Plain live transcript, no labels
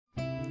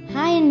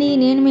అండి,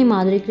 నేను మీ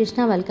Madhuri Krishna.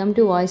 Welcome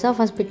to voice of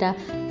హాస్పిటా.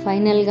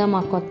 ఫైనల్గా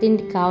మా కొత్త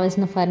ఇంటికి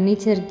కావాల్సిన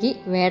ఫర్నిచర్కి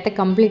వేట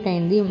కంప్లీట్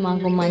అయింది.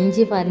 మాకు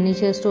మంచి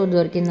ఫర్నిచర్ స్టోర్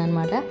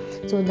దొరికిందనమాట.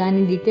 సో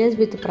దాని డీటెయిల్స్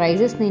విత్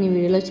ప్రైజెస్ నేను ఈ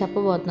వీడియోలో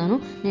చెప్పబోతున్నాను.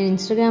 నేను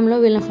ఇన్స్టాగ్రామ్లో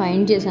వీళ్ళని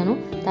ఫైండ్ చేశాను.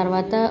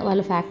 తర్వాత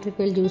వాళ్ళ ఫ్యాక్టరీకి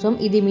వెళ్ళి చూసాం.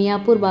 ఇది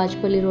మియాపూర్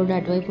బాజ్పల్లి రోడ్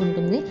అటువైపు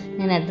ఉంటుంది.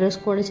 నేను అడ్రస్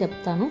కూడా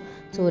చెప్తాను.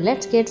 So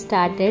let's get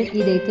started.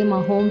 ఇదైతే మా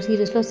హోమ్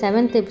సిరీస్లో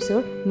 7th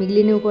ఎపిసోడ్.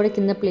 మిగిలినవి కూడా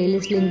కింద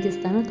ప్లేలిస్ట్ లింక్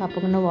ఇస్తాను,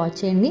 తప్పకుండా వాచ్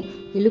చేయండి.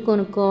 ఇల్లు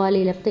కొనుక్కోవాలి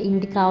లేకపోతే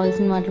ఇంటికి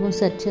కావాల్సిన వాటి కోసం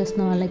సెర్చ్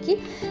చేస్తున్న వాళ్ళకి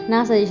నా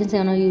సజెషన్స్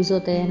ఏమైనా యూజ్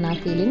అవుతాయని నా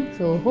feeling.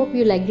 So hope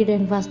you like it.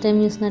 And first time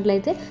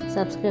చూసినట్లయితే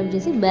సబ్స్క్రైబ్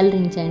చేసి బెల్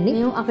రింగ్ చేయండి.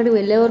 మేము అక్కడికి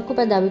వెళ్ళే వరకు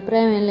పెద్ద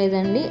అభిప్రాయం ఏం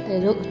లేదండి.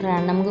 ఏదో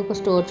ర్యాండమ్గా ఒక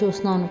స్టోర్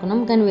చూస్తున్నాం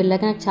అనుకున్నాం, కానీ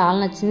వెళ్ళాక నాకు చాలా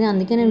నచ్చింది.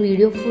 అందుకే నేను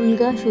వీడియో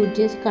ఫుల్గా షూట్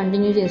చేసి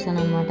కంటిన్యూ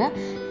చేశాను అనమాట.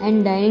 అండ్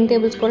డైనింగ్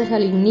టేబుల్స్ కూడా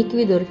చాలా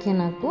యూనిక్వి దొరికాయి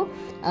నాకు.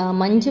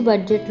 మంచి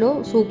బడ్జెట్లో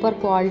సూపర్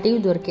క్వాలిటీ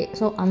దొరికాయి.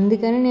 సో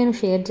అందుకని నేను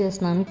షేర్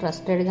చేస్తున్నాను,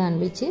 ట్రస్టెడ్గా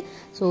అనిపించి.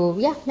 So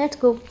yeah, let's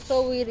go. So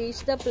we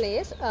reach the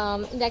place.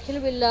 ఇది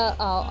యాక్చువల్లీ వీళ్ళ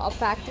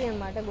ఫ్యాక్టరీ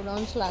అనమాట,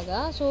 గుడౌన్స్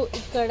లాగా. సో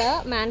ఇక్కడ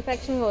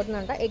మ్యానుఫ్యాక్చరింగ్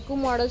అవుతుందంట. ఎక్కువ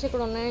మోడల్స్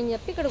ఇక్కడ ఉన్నాయని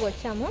చెప్పి ఇక్కడికి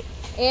వచ్చాము.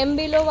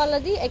 ఏఎంబీలో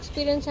వాళ్ళది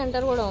ఎక్స్పీరియన్స్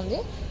సెంటర్ కూడా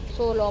ఉంది.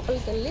 సో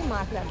లోపలికి వెళ్ళి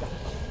మాట్లాడదాం.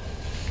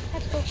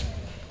 Let's go.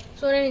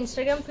 సో నేను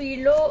ఇన్స్టాగ్రామ్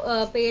ఫీడ్లో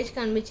పేజ్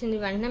కనిపించింది,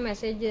 వెంటనే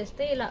మెసేజ్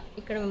చేస్తే ఇలా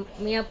ఇక్కడ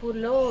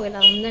మియాపూర్లో ఇలా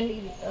ఉందండి.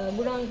 ఇది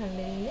గుడౌన్స్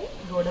అండి, ఇది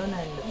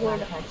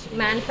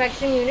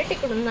మ్యానుఫ్యాక్చరింగ్ యూనిట్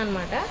ఇక్కడ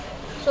ఉందన్నమాట.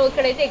 సో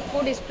ఇక్కడైతే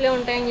ఎక్కువ డిస్ప్లే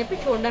ఉంటాయని చెప్పి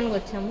చూడడానికి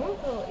వచ్చాము.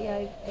 So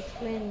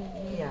explain.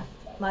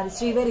 మాది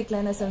శ్రీవే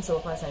రిక్లైనర్స్ అండ్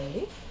సోఫాస్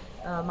అండి.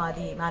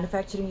 మాది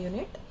manufacturing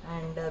unit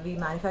and we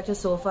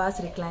manufacture sofas,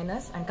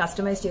 recliners and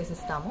customise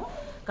చేసిస్తాము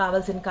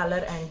కావాల్సిన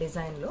కలర్ అండ్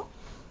డిజైన్లో.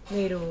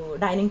 మీరు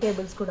డైనింగ్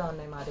టేబుల్స్ కూడా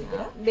ఉన్నాయి మా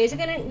దగ్గర.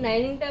 బేసిక్గా నేను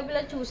డైనింగ్ టేబుల్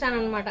చూసాను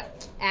అనమాట,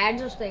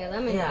 యాడ్స్ వస్తాయి కదా.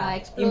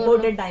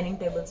 ఇంపోర్టెడ్ డైనింగ్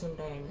టేబుల్స్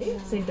ఉంటాయండి.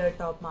 Sinter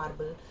top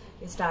marble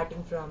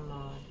starting from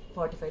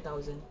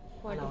 45,000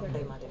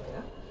 ఉంటాయి మా దగ్గర.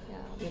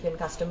 You can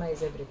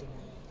customise everything.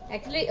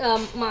 Actually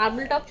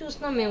marble top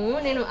చూస్తున్నాం మేము.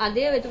 నేను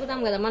అదే వెతుకుతాం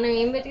కదా, మనం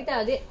ఏం వెతికితే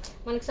అదే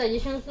మనకి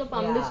సజెషన్స్లో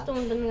పంపిస్తూ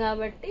ఉంటుంది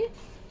కాబట్టి.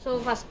 సో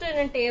ఫస్ట్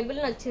నేను టేబుల్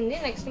నచ్చింది.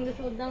 నెక్స్ట్ ఇంకా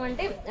చూద్దాం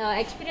అంటే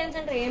ఎక్స్పీరియన్స్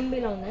సెంటర్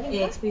ఏఎంబీలో ఉందండి.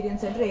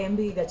 ఎక్స్పీరియన్స్ సెంటర్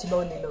ఏఎంబీ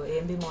గచ్చిబౌలిలో,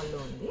 ఏఎంబీ మాల్లో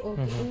ఉంది.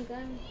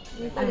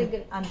 ఇంకా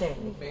దగ్గర అంతే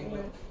అండి.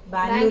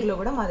 బెంగళూరులో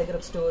కూడా మా దగ్గర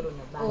ఒక స్టోర్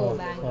ఉంది.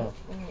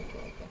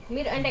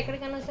 మీరు అంటే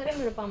ఎక్కడికైనా సరే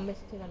మీరు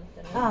పంపిస్తారు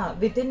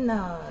with in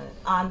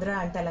Andhra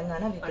and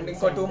Telangana.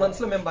 ఇంకో 2 months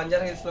లో మేము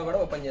బంజారా హిల్స్ లో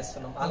కూడా ఓపెన్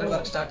చేస్తున్నాం. ఆల్రెడీ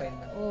వర్క్ స్టార్ట్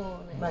అయింది.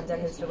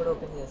 బంజారా హిల్స్ లో కూడా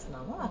ఓపెన్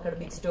చేస్తున్నాము. అక్కడ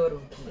బిగ్ స్టోర్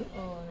ఉంటుంది.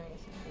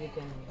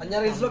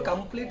 బంజారా హిల్స్ లో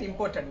complete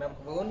imported ma'am,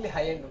 only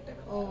high end ఉంటాయి.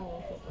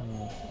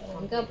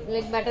 ఇంకా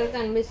లైక్ బెటర్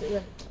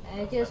కనిపిస్తుంది,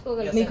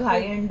 చేసుకోగలరు. మీకు హై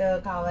ఎండ్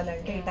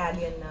కావాలంటే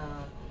ఇటాలియన్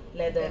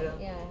లెదర్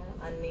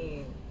అన్ని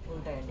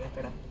ఉంటాయండి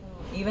అక్కడ.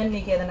 ఈవెన్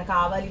మీకు ఏదైనా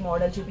కావాలి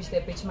మోడల్ చూపించి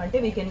తెప్పించమంటే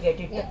we can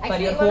get it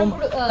for your home.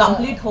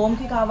 Complete home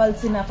కి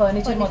కావాల్సిన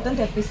ఫర్నిచర్ మొత్తం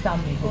తెప్పిస్తాం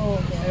మీకు.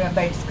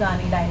 బెడ్స్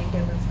కానీ, డైనింగ్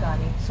టేబుల్స్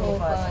కానీ,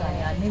 సోఫాస్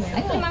కానీ అన్ని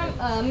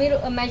మీరు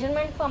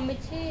మెజర్మెంట్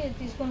పంపించి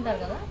తీసుకుంటారు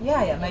కదా. యా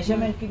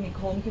మెజర్మెంట్ కి మీకు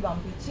హోమ్ కి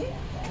పంపించి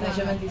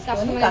మెజర్మెంట్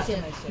తీసుకొని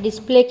కస్టమైజ్.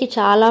 డిస్ప్లేకి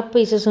చాలా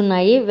పీసెస్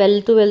ఉన్నాయి.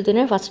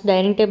 వెళ్తూనే ఫస్ట్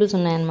డైనింగ్ టేబుల్స్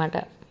ఉన్నాయన్నమాట.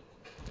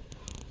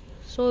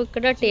 సో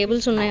ఇక్కడ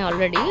టేబుల్స్ ఉన్నాయి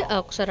ఆల్రెడీ.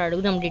 ఒకసారి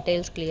అడుగుదాం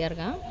డీటెయిల్స్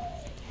క్లియర్గా.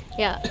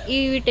 యా,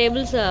 ఇవి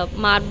టేబుల్స్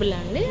మార్బుల్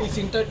అండి.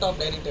 Sinter top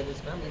dining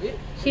tables ma'am. ఇవి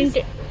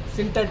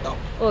sinter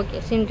top. Okay,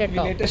 sinter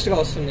top latest గా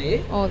వస్తున్నాయి.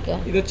 ఓకే,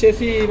 ఇది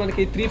వచ్చేసి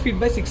మనకి 3 feet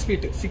by 6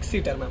 feet 6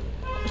 seater ma'am.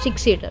 6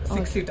 seater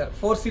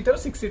 4 seater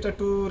 6 seater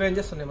 2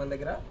 ranges ఉన్నాయి మన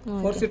దగ్గర.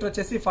 4 seater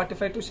వచ్చేసి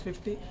 45 to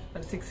 50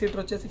 అండ్ 6 seater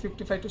వచ్చేసి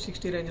 55 to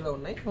 60 రేంజ్ లో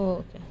ఉన్నాయి.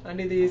 ఓకే,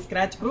 అండ్ ఇది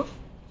scratch proof,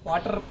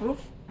 water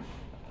proof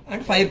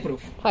and fire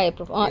proof.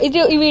 ఇది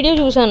ఈ వీడియో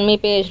చూసాను, మీ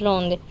పేజ్లో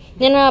ఉంది.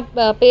 నేను ఆ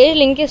పేజ్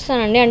లింక్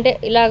ఇస్తానండి. అంటే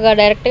ఇలాగ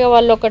డైరెక్ట్గా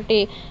వాళ్ళు ఒకటి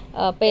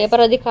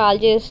పేపర్ అది కాల్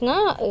చేసినా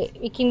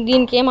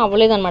దీనికి ఏం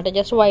అవ్వలేదు అనమాట.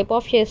 జస్ట్ వైప్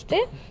ఆఫ్ చేస్తే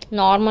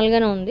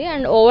నార్మల్గానే ఉంది.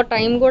 అండ్ ఓవర్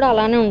టైం కూడా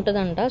అలానే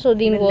ఉంటుందంట. సో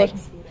దీనికోసం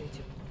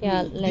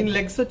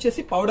లెగ్స్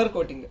వచ్చేసి పౌడర్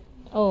కోటింగ్.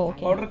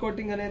 పౌడర్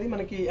కోటింగ్ అనేది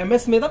మనకి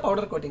ఎంఎస్ మీద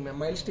పౌడర్ కోటింగ్,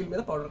 మైల్ స్టీల్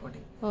మీద పౌడర్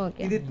కోటింగ్.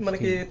 ఇది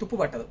మనకి తుప్పు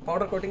పట్టదు,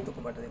 పౌడర్ కోటింగ్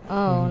తుప్పు పట్టదు.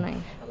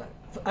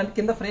 అండ్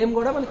కింద ఫ్రేమ్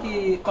కూడా మనకి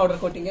powder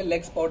coating,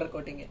 legs powder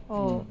coating.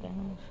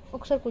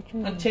 ఒకసారి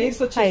కూర్చోండి.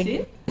 చైర్స్ వచ్చేసి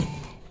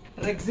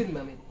రెగ్జిన్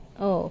మ్యామ్. ఇది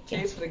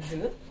చైర్స్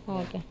రెగ్జిన్.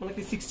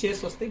 మనకి 6 chairs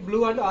వస్తాయి. Blue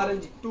and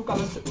orange 2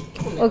 colours.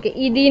 Okay,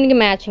 ఈ దీనికి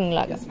మ్యాచింగ్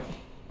లాగా,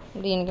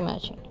 దీనికి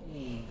matching.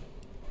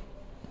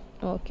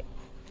 Okay,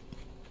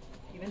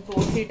 even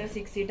 4 seater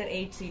 6 seater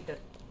 8 seater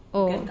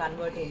can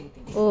convert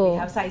anything. We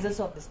have sizes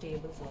of the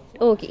tables also.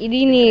 Okay,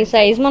 దీని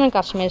సైజ్ మనం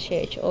కస్టమైజ్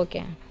చేయొచ్చు.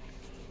 ఓకే,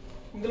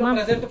 ఇందులో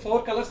ప్రెజెంట్ 4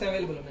 కలర్స్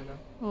అవైలబుల్ ఉన్నాయి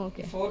మ్యామ్.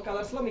 ఓకే, 4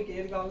 కలర్స్ లో మీకు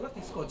ఏది కావాలో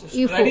తీసుకోవచ్చు.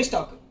 Ready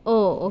stock.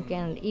 ఓకే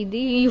అండి.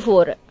 ఇది ఈ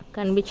 4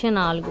 కనిపించే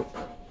 4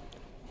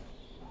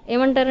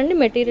 ఏమంటారండి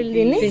మెటీరియల్?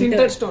 దీన్ని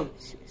sintered stone.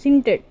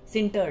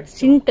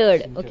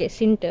 Sintered. Okay,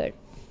 sintered.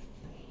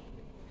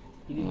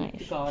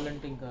 ఇది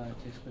కావాలంటే ఇంకా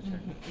చేసుకోవచ్చు.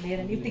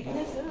 లేదండి,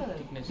 థిక్నెస్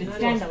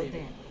డిఫరెంట్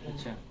అవుతాయి.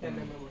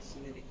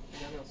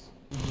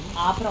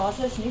 ఆ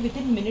ప్రాసెస్ ని విత్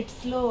ఇన్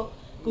మినిట్స్ లో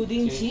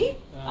కుదించి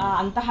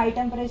అంత high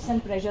temperatures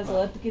and pressures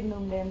earth కింద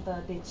ఉండేంత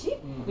తెచ్చి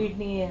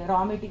వీటిని రా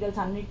మెటీరియల్స్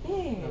అన్నిటి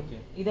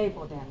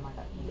ఇదైపోతాయి అన్నమాట,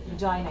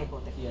 జాయిన్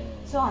అయిపోతాయి.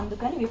 సో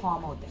అందుకని ఇవి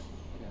ఫామ్ అవుతాయి.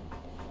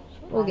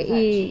 ఓకే,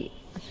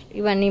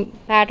 ఇవన్నీ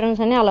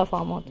ప్యాటర్న్స్ అన్ని అలా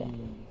ఫామ్ అవుతాయి.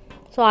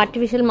 So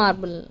artificial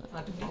marble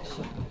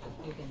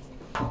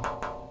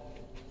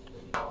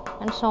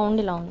and sound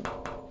ఇలా ఉంది.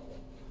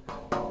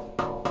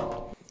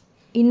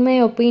 ఇన్ మై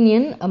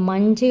ఒపీనియన్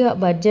మంచిగా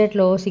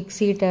బడ్జెట్లో 6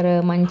 సీటర్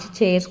మంచి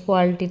చైర్స్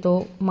క్వాలిటీతో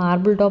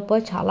మార్బుల్ టాప్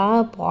చాలా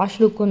పాష్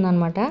లుక్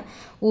ఉందన్నమాట.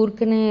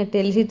 ఊరికనే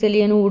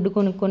తెలియని వుడ్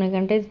కొనుక్కునే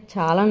కంటే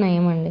చాలా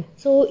నయం అండి.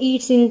 సో ఈ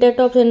సింటర్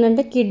టాప్స్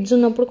ఏంటంటే కిడ్స్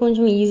ఉన్నప్పుడు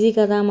కొంచెం ఈజీ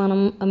కదా మనం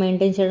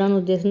మెయింటైన్ చేయడానికి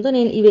ఉద్దేశంతో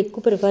నేను ఇవి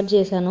ఎక్కువ ప్రిఫర్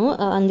చేశాను.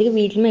 అందుకే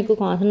వీటిని ఎక్కువ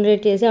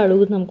కాన్సన్ట్రేట్ చేసి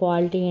అడుగుతున్నాం,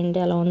 క్వాలిటీ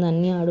ఏంటి ఎలా ఉంది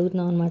అన్నీ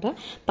అడుగుతున్నాం అనమాట.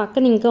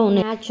 పక్కన ఇంకా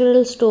ఉన్నాయి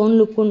న్యాచురల్ స్టోన్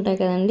లుక్ ఉంటాయి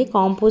కదండి,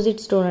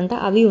 కాంపోజిట్ స్టోన్ అంటే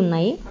అవి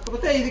ఉన్నాయి.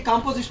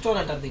 కాంపోజిట్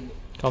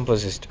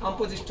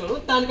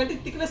స్టోన్ దానికంటే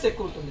థిక్నెస్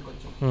ఎక్కువ ఉంటుంది,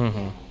 కొంచెం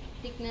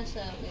థిక్నెస్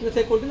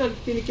ఎక్కువ ఉంటుంది.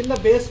 దీని కింద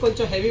బేస్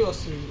కొంచెం హెవీ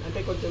వస్తుంది, అంటే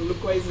కొంచెం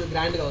లుక్ వైజ్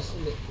గ్రాండ్ గా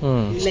వస్తుంది.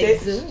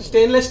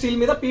 స్టెయిన్లెస్ స్టీల్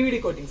మీద పీవీడీ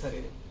కోటింగ్ సార్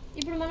ఇది.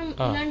 ఇప్పుడు మనం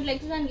ఇలాంటి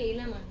లెగ్స్ దానికి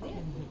వేయలేమండి,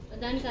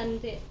 దానికి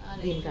అంతే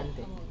దీనికి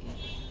అంతే.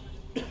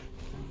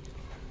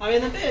 అవి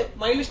ఏంటంటే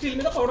మైల్డ్ స్టీల్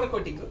మీద పౌడర్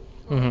కోటింగ్,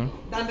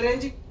 దాని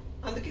రేంజ్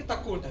అందుకే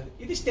తక్కువ ఉంటుంది.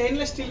 ఇది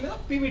స్టెయిన్లెస్ స్టీల్ మీద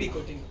పీవీడీ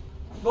కోటింగ్,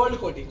 గోల్డ్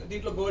కోటింగ్.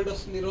 దీంట్లో గోల్డ్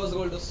వస్తుంది, రోజ్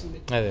గోల్డ్ వస్తుంది.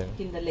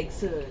 కింద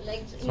లెగ్స్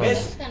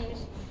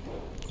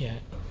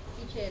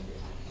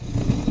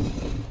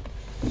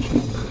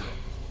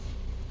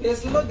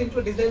బేస్ లో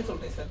దీంట్లో డిజైన్స్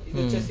ఉంటాయి సార్. ఇది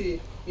వచ్చేసి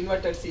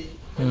inverted C,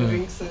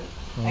 rings,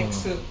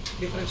 X,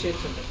 different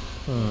shapes ఉంటాయి.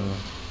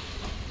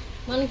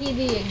 మనకి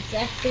ఇది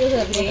ఎగ్జాక్ట్ గా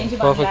రేంజ్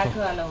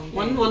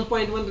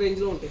 1.1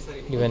 రేంజ్ లో ఉంటాయి సార్.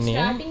 ఇవన్నీ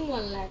స్టార్టింగ్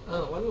 1 lakh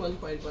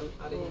 1.1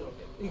 ఆ రేంజ్ లో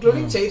ఉంటాయి,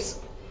 ఇంక్లూడింగ్ చైర్స్,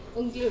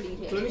 ఇంక్లూడింగ్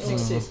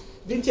 6 చైర్స్.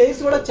 దీని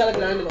చైర్స్ కూడా చాలా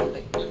గ్రాండ్ గా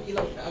ఉంటాయి.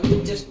 ఇలా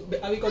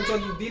అవి కొంచెం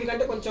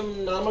దీనికంటే కొంచెం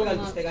నార్మల్ గా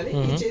అనిపిస్తాయి, కానీ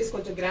ఈ చైర్స్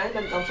కొంచెం గ్రాండ్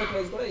అండ్ కంఫర్ట్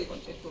వైజ్ కూడా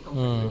కొంచెం ఎక్కువ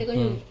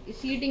కంఫర్ట్.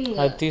 సీటింగ్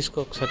అది తీసుకో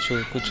ఒకసారి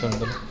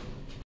కూర్చోండి.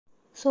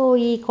 సో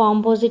ఈ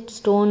కాంపోజిట్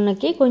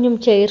స్టోన్కి కొంచెం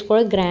చైర్స్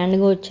కూడా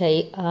గ్రాండ్గా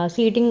వచ్చాయి.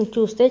 సీటింగ్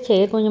చూస్తే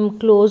చైర్ కొంచెం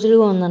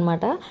క్లోజ్డ్గా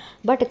ఉందన్నమాట.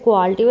 బట్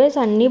క్వాలిటీ వైజ్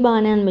అన్నీ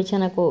బాగానే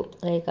అనిపించాయి నాకు,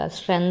 లైక్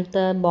స్ట్రెంగ్త్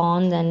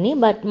బాగుంది అన్నీ.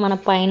 బట్ మన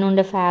పైన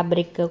ఉండే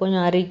ఫ్యాబ్రిక్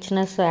కొంచెం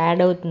రిచ్నెస్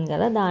యాడ్ అవుతుంది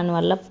కదా,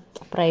 దానివల్ల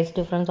ప్రైస్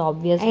డిఫరెన్స్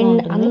ఆబ్వియస్.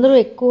 అండ్ అందరూ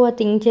ఎక్కువ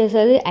థింక్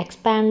చేసేది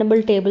ఎక్స్పాండబుల్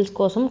టేబుల్స్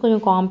కోసం, కొంచెం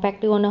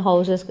కాంపాక్ట్గా ఉన్న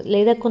హౌసెస్,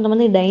 లేదా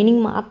కొంతమంది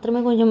డైనింగ్ మాత్రమే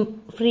కొంచెం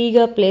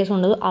ఫ్రీగా ప్లేస్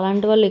ఉండదు,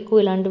 అలాంటి వాళ్ళు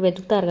ఎక్కువ ఇలాంటివి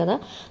వెతుకుతారు కదా.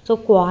 సో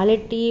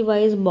క్వాలిటీ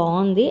వైజ్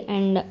బాగుంది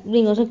అండ్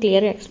దీనికోసం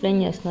క్లియర్గా ఎక్స్ప్లెయిన్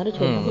చేస్తున్నారు.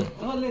 చూడండి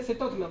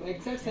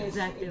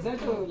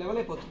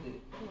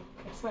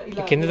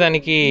కింద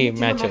దానికి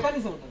మ్యాచ్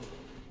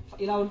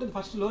ఇలా ఉంటుంది.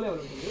 ఫస్ట్ లో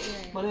లెవెల్ ఉంటుంది,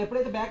 మనం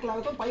ఎప్పుడైతే బ్యాక్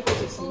లాగుతాం పైకి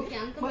వచ్చేస్తుంది,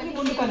 మళ్ళీ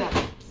ముందు కానీ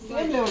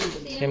సేమ్ లెవెల్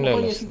ఉంటుంది. సేమ్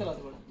లెవెల్ చేసిన తర్వాత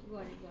కూడా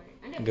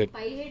గుడ్,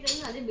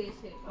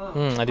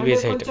 అది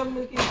బేస్ హైట్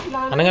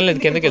అనగానే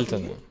కిందకి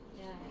వెళ్తుంది.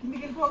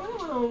 కిందకి వెళ్ళిపోగానే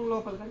మనం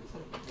లోపలికి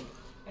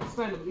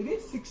ఎక్స్పాండబుల్. ఇది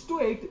 6 to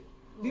 8,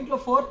 దీంట్లో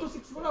 4 to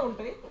 6 కూడా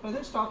ఉంటాయి.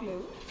 ప్రెసెంట్ స్టాక్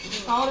లేదు,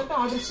 కావాలంటే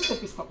ఆర్డర్ ఇస్తే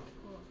తెప్పిస్తాం.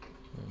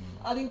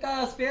 అది ఇంకా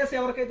స్పేస్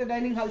ఎవరికైతే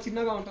డైనింగ్ హాల్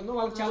చిన్నగా ఉంటుందో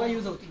వాళ్ళకి చాలా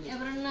యూజ్ అవుతుంది,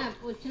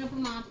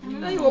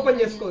 ఓపెన్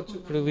చేసుకోవచ్చు.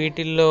 ఇప్పుడు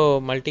వీటిల్లో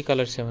మల్టీ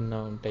కలర్స్ ఏమన్నా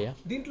ఉంటాయా?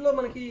 దీంట్లో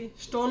మనకి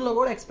స్టోన్ లో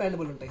కూడా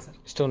ఎక్స్పాండబుల్ ఉంటాయి సార్.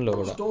 స్టోన్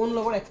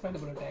లో కూడా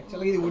ఎక్స్పాండబుల్ ఉంటాయి.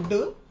 యాక్చువల్గా ఇది వుడ్,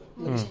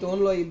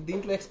 స్టోన్ లో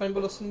దీంట్లో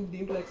ఎక్స్పాండబుల్ వస్తుంది,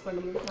 దీంట్లో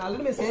ఎక్స్పాండబుల్.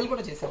 ఆల్రెడీ మేము సేల్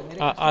కూడా చేసాము.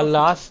 ఆ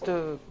లాస్ట్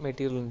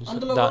మెటీరియల్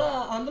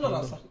అందులో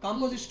రావు సార్,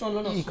 కాంపోజిట్ స్టోన్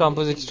లో. ఈ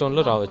కాంపోజిట్ స్టోన్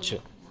లో రావచ్చు.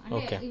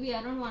 ఓకే, ఇవి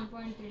అరౌండ్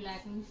 1.3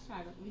 lakh నుంచి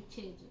స్టార్ట్ అవుతుంది.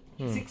 చేంజ్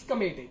 6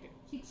 కమ్ 8 అయితే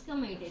 6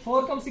 కమ్ 8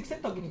 4 కమ్ 6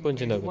 అయితే తగ్గుతుంది,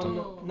 కొంచెం తగ్గుతుంది.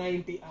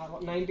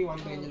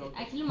 91 రేంజ్ లో.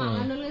 యాక్చువల్లీ మా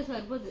అన్నోళ్ళకి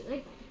సరిపోతుంది,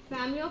 లైక్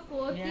ఫ్యామిలీ ఆఫ్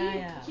 4 కి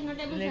చిన్న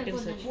టేబుల్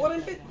సరిపోతుంది. 4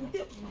 అంటే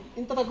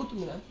ఇంత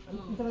తగ్గుతుంది కదా,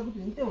 ఇంత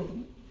తగ్గుతుంది, ఇంతే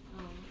ఉంటుంది.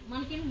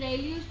 మనకి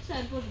డైలీ యూస్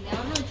సరిపోతుంది.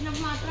 ఎవరైనా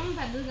వచ్చినప్పుడు మాత్రం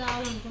పెద్దది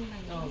కావాలనుకుంటాం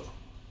కదా.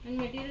 అండ్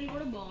మెటీరియల్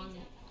కూడా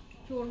బాగుంది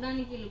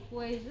చూడడానికి, లుక్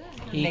వైజ్.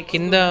 ఈ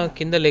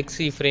కింద లెగ్స్,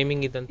 ఈ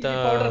ఫ్రేమింగ్ ఇదంతా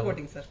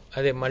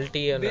అదే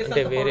మల్టీ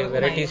అంటే వేరే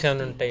వెరైటీస్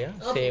ఏమైనా ఉంటాయా?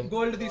 సేమ్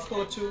గోల్డ్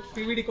తీసుకోవచ్చు,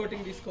 పీవీడీ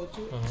కోటింగ్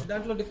తీసుకోవచ్చు.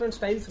 దాంట్లో డిఫరెంట్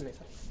స్టైల్స్ ఉన్నాయి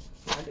సార్,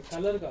 అంటే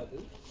కలర్ కాదు.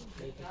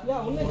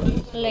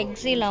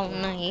 లెగ్స్ ఇలా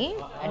ఉన్నాయి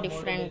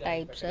different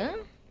types.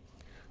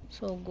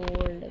 So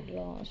gold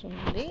glass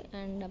ఉంది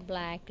అండ్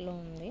బ్లాక్లో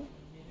ఉంది.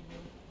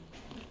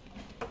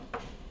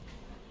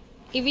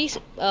 ఇవి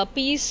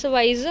పీస్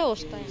వైజ్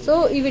వస్తాయి. సో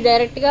ఇవి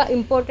డైరెక్ట్గా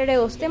ఇంపోర్టెడే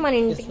వస్తే మన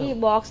ఇంటికి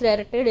బాక్స్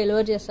డైరెక్ట్గా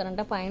డెలివర్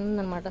చేస్తారంట. పైన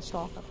ఉందన్నమాట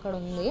స్టాక్, అక్కడ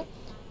ఉంది.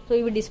 సో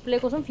ఇవి డిస్ప్లే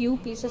కోసం ఫ్యూ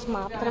పీసెస్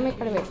మాత్రమే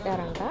ఇక్కడ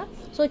పెట్టారంట.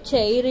 సో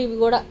చైర్ ఇవి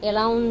కూడా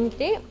ఎలా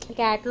ఉంటే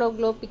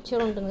క్యాటలాగ్లో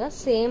పిక్చర్ ఉంటుంది కదా,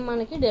 సేమ్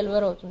మనకి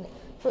డెలివర్ అవుతుంది.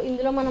 సో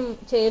ఇందులో మనం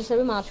చైర్స్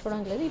అవి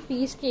మార్చుకోవడానికి లేదు, ఈ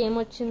పీస్కి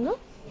ఏమొచ్చిందో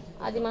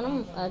అది మనం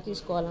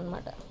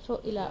తీసుకోవాలన్నమాట. సో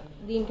ఇలా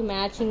దీనికి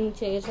మ్యాచింగ్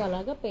చైర్స్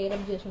అలాగా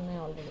పేరప్ చేసి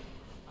ఉన్నాయి ఆల్రెడీ.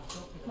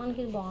 మనకి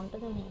ఇది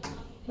బాగుంటుందేమో,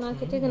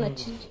 నాకైతే ఇది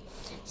నచ్చింది.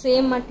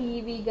 సేమ్ మా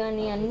టీవీ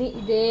కానీ అన్నీ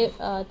ఇదే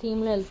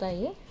థీమ్లో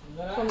వెళ్తాయి.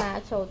 సో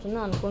మ్యాచ్ అవుతుంది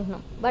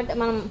అనుకుంటున్నాం, బట్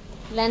మనం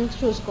లెంత్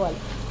చూసుకోవాలి.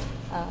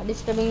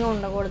 డిస్టర్బింగ్గా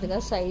ఉండకూడదు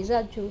కదా సైజ్,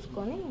 అది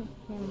చూసుకొని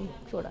మేము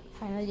చూడాలి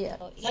ఫైనల్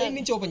చేయాలి. సైడ్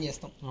నుంచి ఓపెన్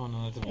చేస్తాం.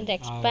 ఇది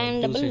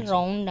ఎక్స్పాండబుల్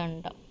రౌండ్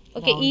అంట.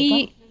 ఓకే,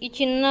 ఈ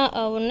చిన్న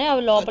ఉన్నాయి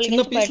అవి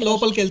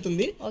లోపలికి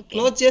వెళ్తుంది.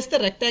 క్లోజ్ చేస్తే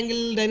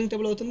రెక్టాంగిల్ డైనింగ్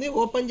టేబుల్ అవుతుంది,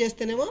 ఓపెన్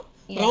చేస్తేనేమో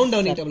రౌండ్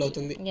డైనింగ్ టేబుల్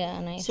అవుతుంది.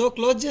 సో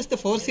క్లోజ్ చేస్తే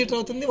 4 సీటర్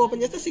అవుతుంది,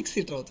 ఓపెన్ చేస్తే 6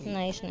 సీటర్ అవుతుంది.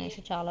 నైస్ నైస్,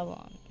 చాలా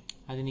బాగుంది.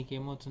 అది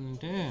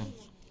నీకేమవుతుందంటే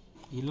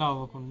ఇలా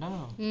అవ్వకుండా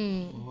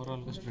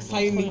ఓవరాల్ గా స్ప్రెడ్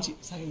సైడ్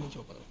నుంచి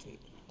ఓపెన్ అవుతుంది.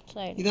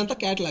 ఇదంతా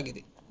క్యాటలాగ్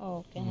ఇది.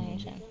 Okay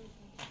nice.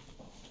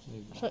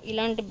 సో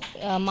ఇలాంటి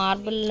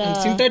మార్బుల్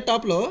సింటర్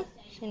టాప్ లో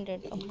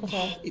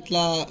ఒక్కసారి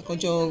ఇట్లా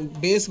కొంచెం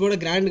బేస్ కూడా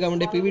గ్రాండ్ గా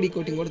ఉండే పీవీడీ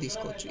కోటింగ్ కూడా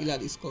తీసుకోవచ్చు, ఇలా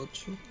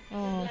తీసుకోవచ్చు.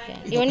 ఓకే,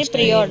 ఇవన్నీ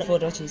ప్రీ ఆర్డర్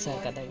ఫోటో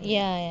చూసారు కదా.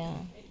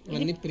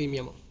 ఇవన్నీ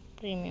ప్రీమియం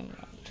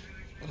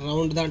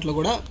రౌండ్. దాంట్లో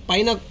కూడా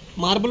పైన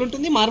మార్బుల్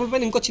ఉంటుంది, మార్బుల్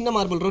పైన ఇంకో చిన్న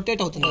మార్బుల్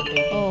రొటేట్ అవుతుంది.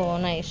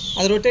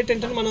 అది రొటేట్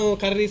అంటే మనం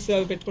కర్రీస్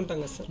అవి పెట్టుకుంటాం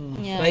కదా సార్,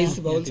 రైస్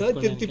బౌల్స్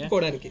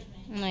తిప్పుకోవడానికి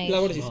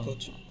ఇలా కూడా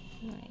తీసుకోవచ్చు.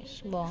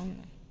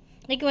 బాగుంది.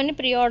 నీకు ఇవన్నీ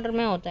ప్రీ ఆర్డర్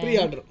మే అవుతాయి? Pre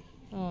order.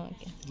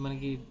 ఓకే,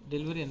 మనకి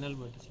డెలివరీ ఎన్నాళ్ళు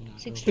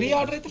పడుతుంది? ప్రీ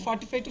ఆర్డర్ అయితే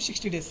 45 to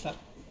 60 days sir.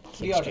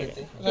 Pre order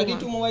అయితే రెడీ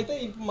టు మూవ్ అయితే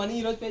మనీ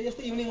ఈ రోజు పే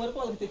చేస్తే ఈవినింగ్ వరకు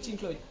వాళ్ళకి తెచ్చి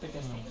ఇంట్లో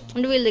పెట్టేస్తాం.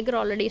 అంటే వీళ్ళ దగ్గర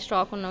ఆల్రెడీ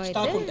స్టాక్ ఉన్నవి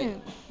అయితే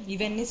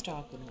ఇవన్నీ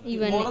స్టాక్ ఉన్నాయి,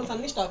 ఇవన్నీ మోడల్స్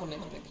అన్ని స్టాక్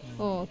ఉన్నాయి మన దగ్గర.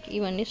 ఓకే,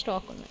 ఇవన్నీ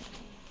స్టాక్ ఉన్నాయి.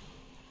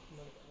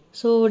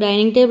 సో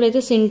డైనింగ్ టేబుల్ అయితే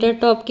సింటర్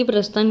టాప్కి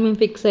ప్రస్తుతానికి మేము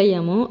ఫిక్స్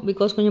అయ్యాము.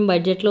 బికాస్ కొంచెం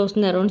బడ్జెట్లో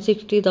వస్తుంది, అరౌండ్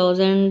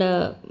 60,000.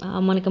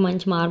 మనకి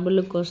మంచి మార్బుల్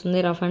లుక్ వస్తుంది,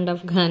 రఫ్ అండ్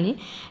టఫ్ కానీ.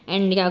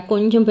 అండ్ ఇక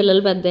కొంచెం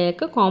పిల్లలు పెద్ద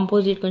అయ్యాక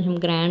కాంపోజిట్ కొంచెం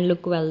గ్రాండ్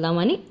లుక్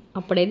వెళ్దామని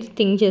అప్పుడైతే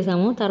థింక్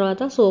చేసాము.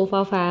 తర్వాత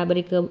సోఫా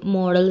ఫ్యాబ్రిక్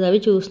మోడల్స్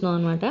అవి చూస్తున్నాం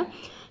అనమాట.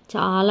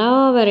 చాలా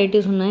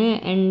వెరైటీస్ ఉన్నాయి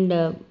అండ్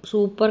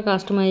సూపర్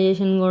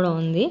కస్టమైజేషన్ కూడా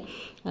ఉంది.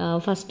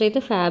 ఫస్ట్ అయితే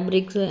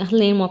ఫ్యాబ్రిక్స్, అసలు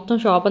నేను మొత్తం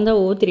షాప్ అంతా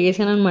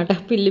తిరిగేసాను అనమాట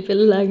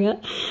పిల్లలాగా.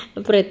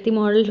 ప్రతి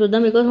మోడల్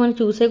చూద్దాం, బికాస్ మనం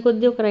చూసే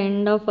కొద్దీ ఒక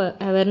కైండ్ ఆఫ్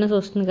అవేర్నెస్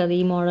వస్తుంది కదా,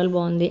 ఈ మోడల్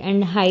బాగుంది.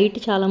 అండ్ హైట్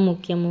చాలా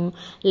ముఖ్యము,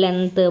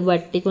 లెంత్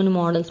బట్టి కొన్ని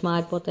మోడల్స్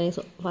మారిపోతాయి.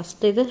 సో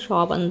ఫస్ట్ అయితే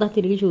షాప్ అంతా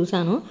తిరిగి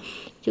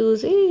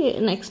చూసి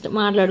నెక్స్ట్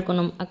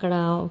మాట్లాడుకున్నాం. అక్కడ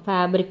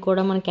ఫ్యాబ్రిక్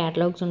కూడా మన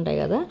క్యాటలాగ్స్ ఉంటాయి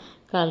కదా,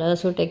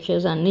 కలర్స్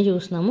టెక్స్చర్స్ అన్నీ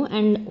చూస్తున్నాము.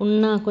 అండ్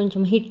ఉన్న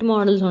కొంచెం హిట్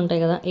మోడల్స్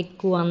ఉంటాయి కదా,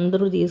 ఎక్కువ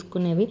అందరూ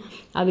తీసుకునేవి,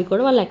 అవి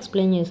కూడా వాళ్ళు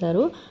ఎక్స్ప్లెయిన్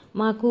చేశారు.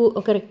 మాకు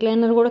ఒక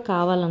రిక్లైనర్ కూడా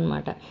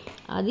కావాలన్నమాట,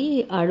 అది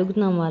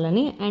అడుగుతున్నాం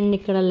వాళ్ళని. అండ్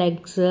ఇక్కడ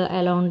లెగ్స్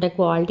ఎలా ఉంటాయి,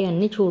 క్వాలిటీ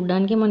అన్నీ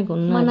చూడడానికి మనకు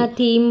ఉన్నాయి. మన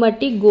థీమ్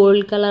బట్టి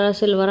గోల్డ్ కలర్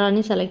సిల్వర్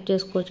అని సెలెక్ట్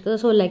చేసుకోవచ్చు కదా,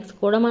 సో లెగ్స్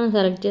కూడా మనం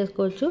సెలెక్ట్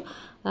చేసుకోవచ్చు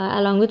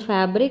అలాంగ్ విత్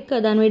ఫ్యాబ్రిక్.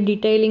 దాని మీద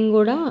డీటెయిలింగ్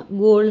కూడా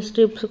గోల్డ్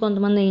స్ట్రిప్స్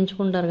కొంతమంది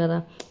వేయించుకుంటారు కదా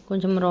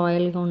కొంచెం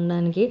రాయల్గా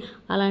ఉండడానికి,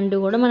 అలాంటివి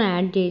కూడా మనం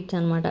యాడ్ చేయొచ్చు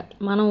అనమాట.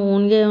 మనం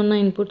ఓన్గా ఏమన్నా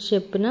ఇన్పుట్స్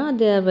చెప్పినా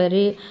దే ఆర్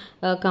వెరీ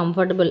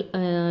కంఫర్టబుల్.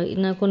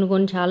 నాకు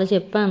కొన్ని చాలా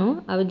చెప్పాను,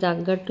 అవి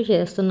తగ్గట్టు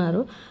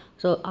చేస్తున్నారు.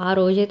 సో ఆ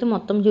రోజైతే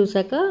మొత్తం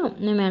చూసాక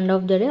మేము end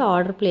of the day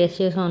order place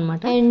చేసాం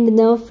అనమాట. అండ్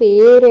నా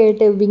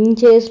ఫేవరెట్ వింగ్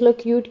చైర్స్లో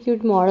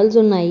క్యూట్ మోడల్స్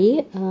ఉన్నాయి.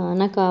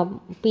 నాకు ఆ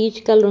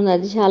పీచ్ కలర్ ఉంది,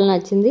 అది చాలా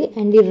నచ్చింది.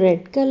 అండ్ ఈ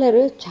రెడ్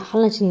కలర్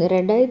చాలా నచ్చింది.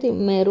 రెడ్ అయితే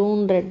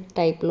మెరూన్ రెడ్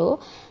టైప్లో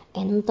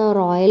ఎంత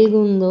రాయల్గా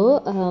ఉందో.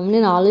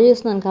 నేను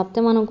ఆలోచిస్తున్నాను, కాకపోతే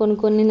మనం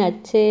కొన్ని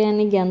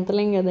నచ్చేయని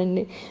గెంతలేం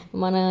కదండి.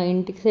 మన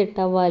ఇంటికి సెట్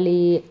అవ్వాలి,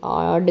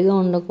 అడ్డుగా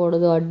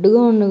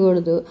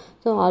ఉండకూడదు.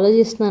 సో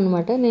ఆలోచిస్తున్నాను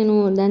అనమాట. నేను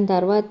దాని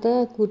తర్వాత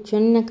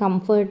కూర్చొని నా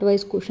కంఫర్ట్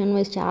వైజ్ కుషన్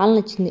వైజ్ చాలా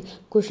నచ్చింది.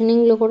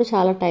 కుషనింగ్లో కూడా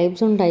చాలా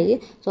టైప్స్ ఉంటాయి,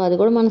 సో అది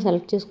కూడా మనం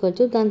సెలెక్ట్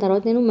చేసుకోవచ్చు. దాని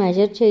తర్వాత నేను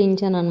మెజర్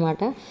చేయించాను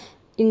అనమాట.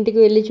 ఇంటికి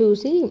వెళ్ళి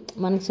చూసి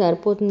మనకి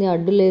సరిపోతుంది,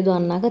 అడ్డు లేదు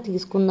అన్నాక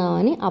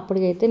తీసుకుందామని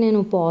అప్పటికైతే నేను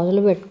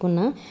పాజులు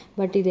పెట్టుకున్నా.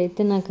 బట్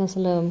ఇదైతే నాకు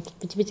అసలు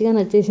పిచ్చిగా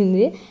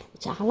నచ్చేసింది,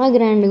 చాలా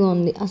గ్రాండ్గా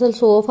ఉంది. అసలు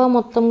సోఫా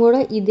మొత్తం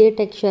కూడా ఇదే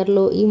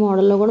టెక్స్చర్లో ఈ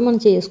మోడల్లో కూడా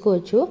మనం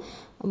చేసుకోవచ్చు.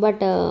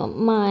 బట్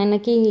మా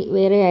ఆయనకి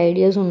వేరే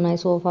ఐడియాస్ ఉన్నాయి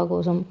సోఫా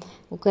కోసం.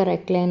 ఒక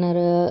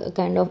రెక్లైనర్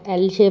కైండ్ ఆఫ్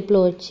ఎల్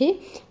షేప్లో వచ్చి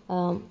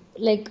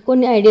లైక్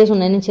కొన్ని ఐడియాస్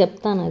ఉన్నాయి, నేను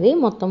చెప్తాను. అది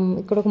మొత్తం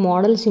ఇక్కడ ఒక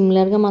మోడల్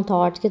సిమిలర్గా మా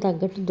థాట్స్కి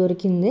తగ్గట్టు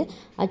దొరికింది,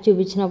 అది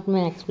చూపించినప్పుడు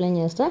నేను ఎక్స్ప్లెయిన్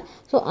చేస్తాను.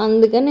 సో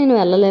అందుకని నేను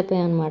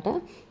వెళ్ళలేకపోయాను అనమాట.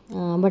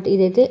 బట్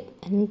ఇదైతే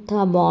ఎంత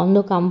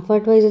బాగుందో,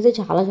 కంఫర్ట్ వైజ్ అయితే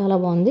చాలా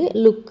బాగుంది.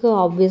 లుక్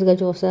ఆబ్వియస్గా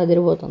చూస్తే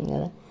అదిరిపోతుంది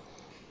కదా.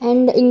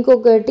 అండ్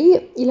ఇంకొకటి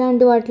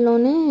ఇలాంటి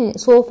వాటిలోనే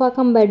సోఫా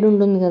కమ్ బెడ్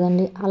ఉంటుంది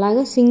కదండి,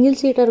 అలాగా సింగిల్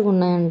సీటర్గా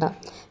ఉన్నాయంట.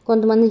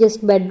 కొంతమంది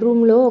జస్ట్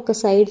బెడ్రూమ్లో ఒక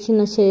సైడ్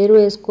చిన్న చైర్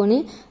వేసుకొని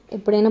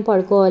ఎప్పుడైనా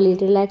పడుకోవాలి,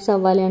 రిలాక్స్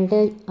అవ్వాలి అంటే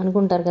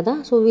అనుకుంటారు కదా.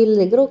 సో వీళ్ళ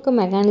దగ్గర ఒక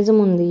మెకానిజం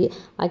ఉంది,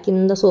 ఆ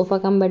కింద sofa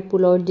cum bed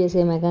pull out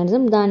చేసే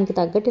మెకానిజం, దానికి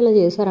తగ్గట్టు ఇలా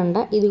చేశారంట.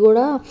 ఇది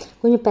కూడా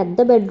కొంచెం పెద్ద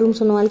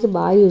బెడ్రూమ్స్ ఉన్న వాళ్ళకి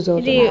బాగా యూజ్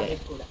అవుతుంది.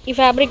 ఈ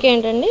ఫ్యాబ్రిక్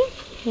ఏంటండి?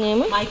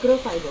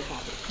 మైక్రోఫైబర్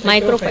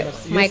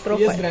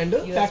బ్రాండ్,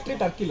 ఫ్యాక్టరీ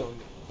టర్కీలో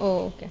ఉంది.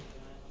 ఓకే,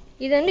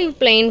 ఇదండి ఇవి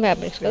ప్లెయిన్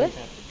ఫ్యాబ్రిక్స్ కదా.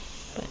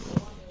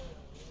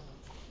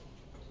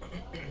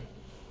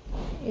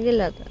 ఇది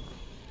లేదా,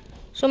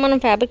 సో మనం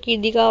ఫ్యాబ్రిక్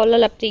ఇది కావాలా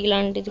లేకపోతే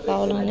ఇలాంటిది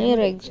కావాలని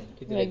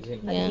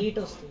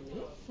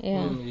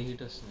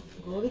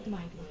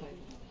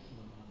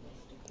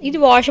ఇది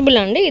వాషబుల్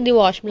అండి, ఇది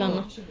వాషబుల్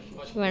అన్న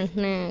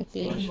వెంటనే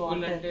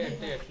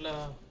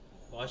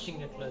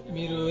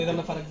మీరు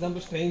ఏదైనా ఫర్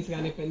ఎగ్జాంపుల్ స్ట్రెయిన్స్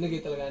కానీ పెన్ను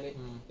గీతలు కానీ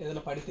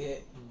ఏదైనా పడితే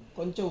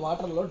కొంచెం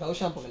వాటర్లో డవ్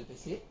షాంపూ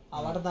కలిపేసి ఆ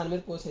వాటర్ దాని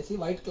మీద పోసేసి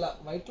వైట్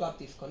క్లాత్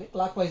తీసుకొని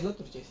క్లాక్ వైజ్ లో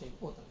తుడిచేసి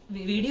పోతాను.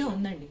 వీడియో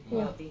ఉందండి.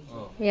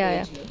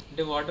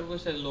 అంటే వాటర్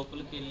పోసి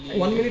లోపలికి వెళ్ళి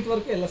 1 minute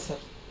వరకు వెళ్ళదు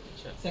సార్.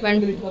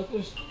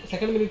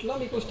 సెకండ్ మినిట్ లో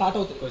మీకు స్టార్ట్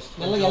అవుతుంది,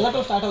 మెల్లగా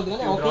వెళ్ళటం స్టార్ట్ అవుతుంది,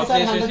 కానీ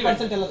ఒకేసారి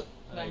 100% వెళ్ళదు.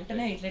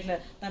 వెంటనే ఇట్లా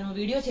తను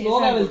వీడియో చేసి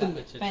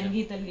పెన్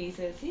గీతలు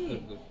గీసేసి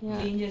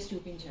క్లీన్ చేసి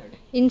చూపించాడు.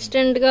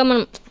 ఇన్స్టెంట్ గా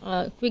మనం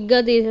క్విక్ గా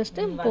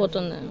తీసేస్తే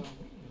పోతుంది.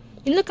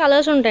 ఇందులో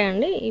కలర్స్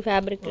ఉంటాయండి ఈ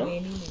ఫ్యాబ్రిక్ లో?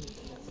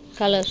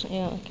 Colours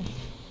okay.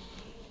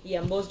 ఈ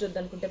ఎంబోస్డ్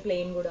వద్దనుకుంటే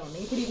ప్లెయిన్ కూడా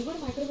ఉన్నాయి. ఇప్పుడు ఇది కూడా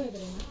మైక్రో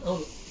ఫైబర్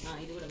ఏనా?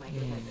 ఇది కూడా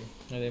మైక్రో ఫైబర్.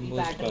 అది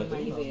ఎంబోస్డ్ కాదు.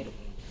 వేరు.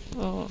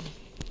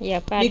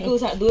 మీకు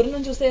దూరం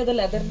నుంచి చూస్తే ఏదో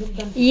లెదర్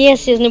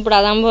ఇప్పుడు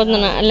అది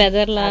అమ్మబోతున్నా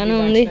లెదర్ లానే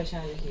ఉంది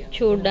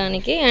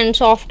చూడడానికి, అండ్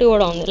సాఫ్ట్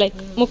కూడా ఉంది, లైక్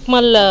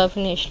ముక్మల్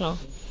ఫినిష్ లో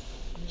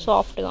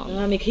సాఫ్ట్ గా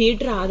ఉంది. మీకు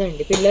హీట్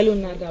రాదండి, పిల్లలు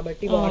ఉన్నారు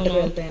కాబట్టి వాటర్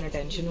వెళ్తాయన్న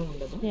టెన్షన్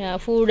ఉండదు.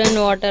 ఫుడ్ అండ్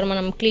వాటర్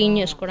మనం క్లీన్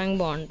చేసుకోవడానికి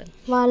బాగుంటుంది.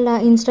 వాళ్ళ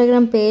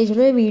ఇన్స్టాగ్రామ్ పేజ్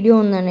లో వీడియో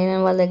ఉందండి,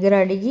 నేను వాళ్ళ దగ్గర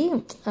అడిగి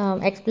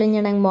ఎక్స్ప్లెయిన్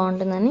చేయడానికి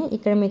బాగుంటుందని.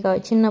 ఇక్కడ మీకు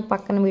చిన్న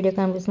పక్కన వీడియో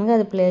కనిపిస్తుంది,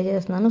 అది ప్లే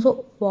చేస్తున్నాను. సో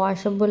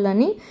వాషబుల్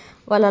అని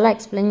వాళ్ళు అలా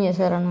ఎక్స్ప్లెయిన్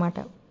చేశారనమాట.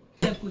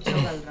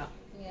 కూర్చోగలరా,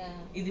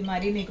 ఇది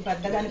మరి మీకు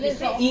పెద్దగా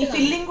అనిపిస్తే ఈ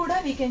ఫిల్లింగ్ కూడా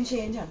వీ కెన్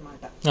చేంజ్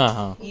అన్నమాట.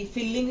 ఈ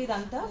ఫిల్లింగ్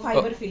ఇదంతా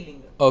ఫైబర్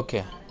ఫిల్లింగ్.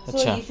 ఓకే. సో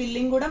ఈ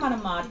ఫిల్లింగ్ కూడా మనం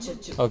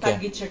మార్చొచ్చు,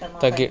 తగ్గించటం.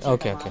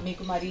 ఓకే.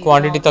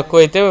 క్వాంటిటీ తక్కువ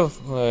అయితే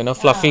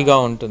ఫ్లఫీగా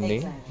ఉంటుంది.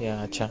 యా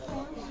అచ్చా.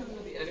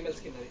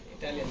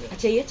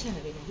 చేయొచ్చు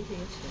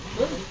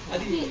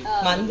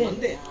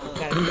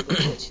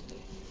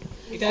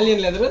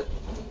ఇటాలియన్ లెదర్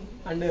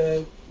అండ్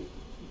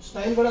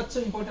స్టైల్ కూడా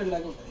ఇంపార్టెంట్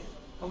లాగా ఉంటుంది.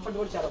 కంఫర్ట్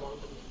కూడా చాలా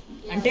బాగుంటుంది.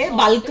 అంటే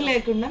బల్క్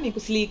లేకుండా మీకు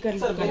స్లీకర్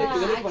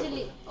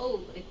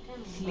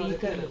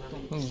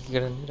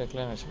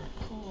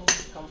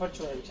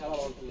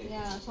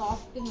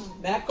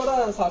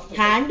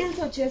హ్యాండిల్స్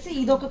వచ్చేసి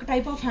ఇది ఒక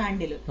టైప్ ఆఫ్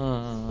హ్యాండిల్.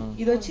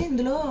 ఇది వచ్చి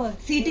ఇందులో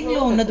సీటింగ్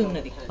లో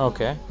ఉన్నది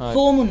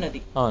ఫోమ్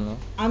ఉన్నది,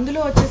 అందులో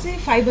వచ్చేసి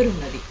ఫైబర్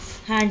ఉన్నది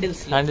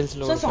హ్యాండిల్స్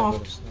లో. సో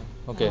సాఫ్ట్,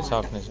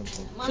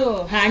 సో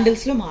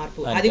హ్యాండిల్స్ లో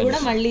మార్పు, అది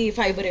కూడా మళ్ళీ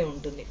ఫైబరే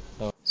ఉంటుంది.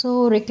 సో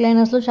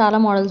రిక్లైనర్స్లో చాలా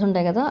మోడల్స్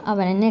ఉంటాయి కదా,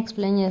 అవన్నీ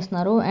ఎక్స్ప్లెయిన్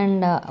చేస్తున్నారు.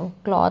 అండ్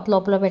క్లాత్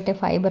లోపల పెట్టే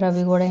ఫైబర్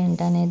అవి కూడా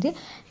ఏంటనేది.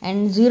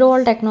 అండ్ 0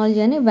 volt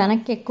టెక్నాలజీ అని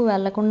వెనక్కి ఎక్కువ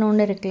వెళ్లకుండా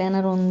ఉండే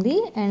రిక్లైనర్ ఉంది.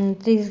 అండ్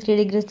 360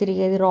 degrees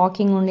తిరిగేది,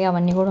 రాకింగ్ ఉండి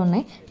అవన్నీ కూడా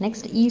ఉన్నాయి.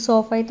 నెక్స్ట్ ఈ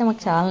సోఫా అయితే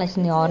మాకు చాలా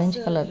నచ్చింది, ఆరెంజ్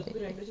కలర్ది.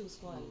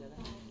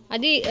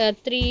 అది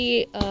 3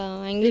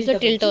 angles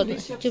టిల్ట్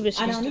అవుతుంది.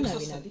 చూపిస్తాను.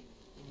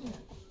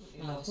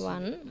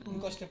 1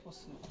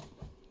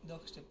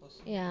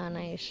 యా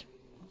నైస్.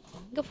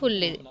 ఇంకా ఫుల్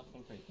ఇది.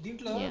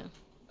 దీంట్లో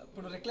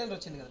ఇప్పుడు రిక్లైనర్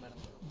వచ్చింది కదా మేడం,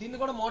 దీన్ని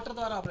కూడా మోటార్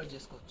ద్వారా ఆపరేట్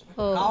చేసుకోవచ్చు.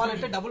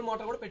 కావాలంటే డబుల్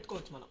మోటార్ కూడా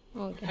పెట్టుకోవచ్చు. మనం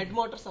హెడ్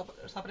మోటార్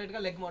సెపరేట్ గా,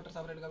 లెగ్ మోటార్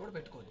సెపరేట్ గా కూడా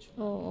పెట్టుకోవచ్చు.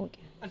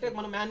 అంటే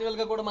మనం మాన్యువల్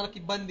గా కూడా మనకి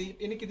ఇబ్బంది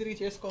వెనక్కి తిరిగి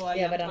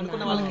చేసుకోవాలి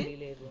అనుకున్న వాళ్ళకి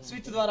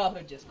స్విచ్ ద్వారా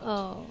ఆపరేట్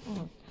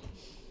చేసుకోవచ్చు.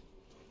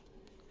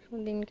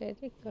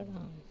 దీనికైతే ఇక్కడ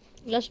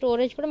ఇలా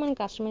స్టోరేజ్ కూడా మనం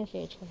కస్టమైజ్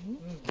చేయొచ్చు.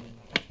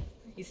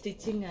 ఈ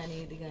స్టిచ్చింగ్ కానీ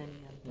ఇది కానీ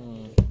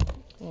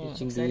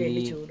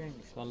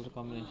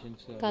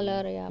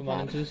కలర్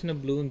మనం చూసిన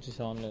బ్లూ నుంచి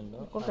ఆన్లైన్ లో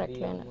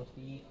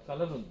ఈ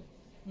కలర్ ఉంది.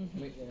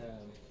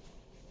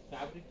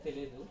 ఫ్యాబ్రిక్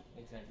తెలియదు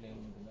ఎగ్జాక్ట్లీ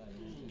ఏముంటుందో.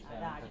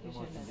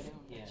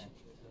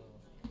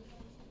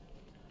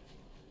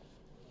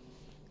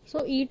 సో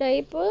ఈ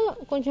టైప్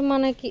కొంచెం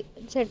మనకి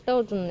సెట్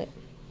అవుతుంది.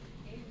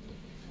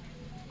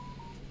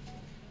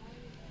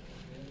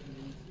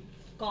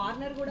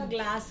 కార్నర్ కూడా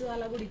గ్లాస్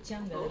అలా కూడా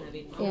ఇచ్చాం కదా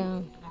నవీన్.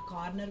 ఆ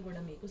కార్నర్ కూడా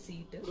మీకు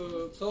సీట్.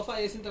 సోఫా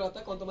వేసిన తర్వాత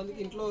కొంతమందికి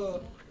ఇంట్లో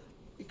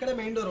ఇక్కడ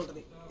మెయిన్ డోర్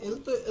ఉంటుంది,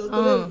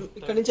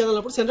 ఇక్కడ నుంచి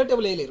వెళ్ళినప్పుడు సెంటర్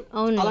టేబుల్ వేయలేరు.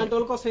 అలాంటి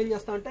వాళ్ళ కోసం ఏం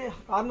చేస్తాం అంటే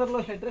కార్నర్ లో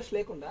హెడ్ రెస్ట్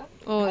లేకుండా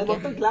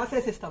మొత్తం గ్లాస్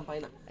వేసేస్తాం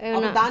పైన,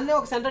 దాన్నే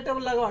ఒక సెంటర్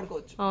టేబుల్ లాగా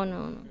వాడుకోవచ్చు.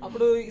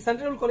 అప్పుడు ఈ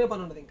సెంటర్ టేబుల్ కొనే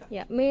పని ఉండదు. ఇంకా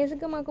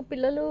బేసిక్ గా మాకు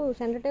పిల్లలు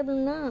సెంటర్ టేబుల్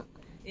ఉన్నా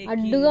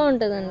అడ్డుగా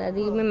ఉంటదండి,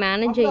 అది మేము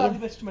మేనేజ్ చేయాలి.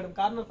 బెస్ట్ మేడం,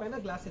 కార్నర్ పైన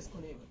గ్లాస్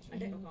వేసుకుని.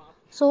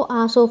 సో ఆ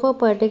సోఫా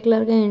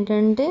పర్టికులర్గా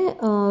ఏంటంటే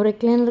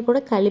రిక్లైనర్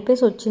కూడా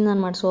కలిపేసి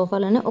వచ్చిందనమాట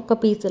సోఫాలోనే. ఒక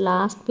పీస్,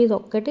 లాస్ట్ పీస్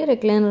ఒక్కటి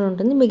రిక్లైనర్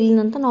ఉంటుంది,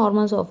 మిగిలినంతా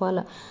నార్మల్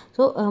సోఫాలో.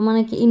 సో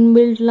మనకి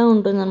ఇన్బిల్ట్లా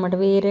ఉంటుంది అనమాట,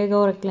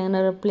 వేరేగా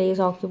రిక్లైనర్ ప్లేస్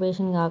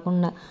ఆక్యుపేషన్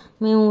కాకుండా.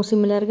 మేము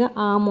సిమిలర్గా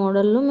ఆ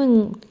మోడల్లో మేము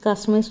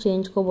కస్టమైజ్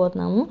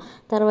చేయించుకోబోతున్నాము.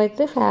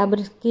 తర్వాత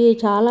ఫ్యాబ్రిక్స్కి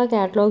చాలా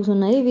క్యాటలాగ్స్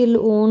ఉన్నాయి.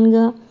 వీళ్ళు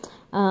ఓన్గా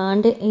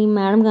అంటే ఈ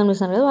మేడం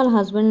కనిపిస్తున్నారు కదా, వాళ్ళ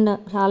హస్బెండ్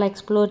చాలా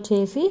ఎక్స్ప్లోర్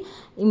చేసి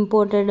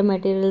ఇంపోర్టెడ్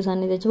మెటీరియల్స్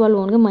అన్ని తెచ్చి వాళ్ళు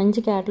ఓన్గా మంచి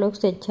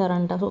క్యాటలాగ్స్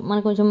తెచ్చారంట. సో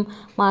మనకు కొంచెం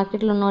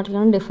మార్కెట్లో ఉన్న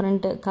వాటిలో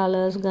డిఫరెంట్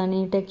కలర్స్ కానీ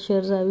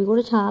టెక్స్చర్స్ అవి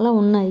కూడా చాలా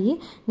ఉన్నాయి.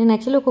 నేను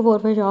యాక్చువల్లీ ఒక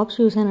 4-5 షాప్స్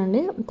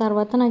చూసానండి.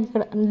 తర్వాత నాకు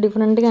ఇక్కడ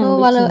డిఫరెంట్గా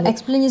వాళ్ళు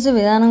ఎక్స్ప్లెయిన్ చేసే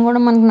విధానం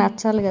కూడా మనకు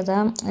నచ్చాలి కదా,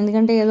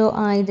 ఎందుకంటే ఏదో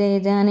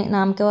ఇదే అని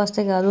నామకే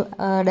వస్తే కాదు,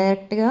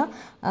 డైరెక్ట్గా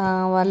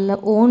వాళ్ళ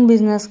ఓన్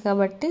బిజినెస్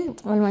కాబట్టి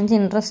వాళ్ళు మంచి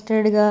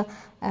ఇంట్రెస్టెడ్గా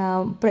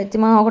ప్రతి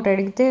మనం ఒకటి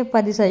అడిగితే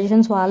 10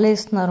 సజెషన్స్ వాళ్ళే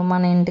ఇస్తున్నారు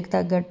మన ఇంటికి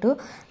తగ్గట్టు.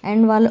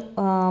 అండ్ వాళ్ళు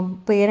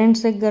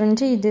పేరెంట్స్ దగ్గర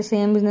నుంచి ఇదే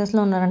సేమ్ బిజినెస్లో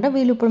ఉన్నారంటే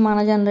వీళ్ళు ఇప్పుడు మన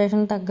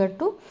జనరేషన్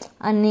తగ్గట్టు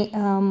అన్ని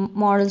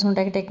మోడల్స్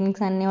ఉంటాయి,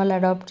 టెక్నిక్స్ అన్నీ వాళ్ళు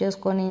అడాప్ట్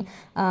చేసుకొని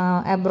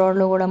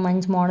అబ్రాడ్లో కూడా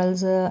మంచి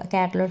మోడల్స్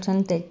క్యాటలాగ్స్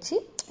అని తెచ్చి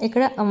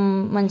ఇక్కడ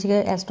మంచిగా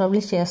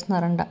ఎస్టాబ్లిష్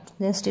చేస్తున్నారంట.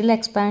 They still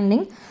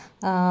expanding.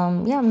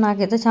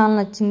 నాకైతే చాలా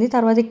నచ్చింది.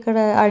 తర్వాత ఇక్కడ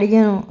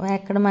అడిగాను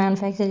ఎక్కడ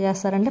మ్యానుఫ్యాక్చర్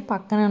చేస్తారంటే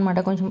పక్కనే అనమాట,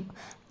 కొంచెం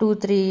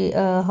 2-3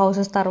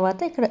 హౌసెస్ తర్వాత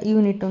ఇక్కడ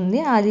యూనిట్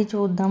ఉంది, అది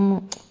చూద్దాము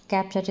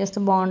క్యాప్చర్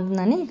చేస్తే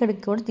బాగుంటుందని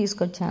ఇక్కడికి కూడా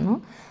తీసుకొచ్చాను.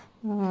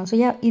 సో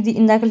ఇది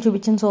ఇందాక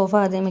చూపించిన సోఫా,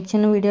 అదే మీకు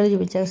చిన్న వీడియోలో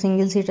చూపించారు,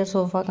 single seater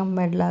sofa cum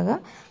bed లాగా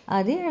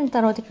అది. అండ్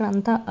తర్వాత ఇక్కడ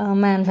అంతా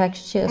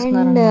మ్యానుఫ్యాక్చర్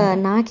చేస్తున్నారు. అండ్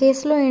నా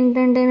కేసులో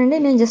ఏంటంటేనండి,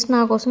 నేను జస్ట్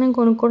నా కోసం నేను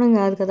కొనుక్కోవడం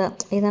కాదు కదా,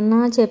 ఏదన్నా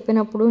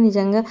చెప్పినప్పుడు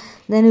నిజంగా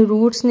దాని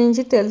రూట్స్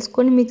నుంచి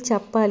తెలుసుకొని మీకు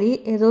చెప్పాలి.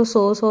 ఏదో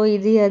సో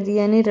ఇది అది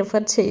అని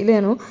రిఫర్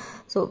చేయలేను.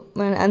 సో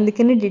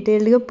అందుకని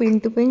డీటెయిల్డ్గా పిన్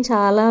టు పిన్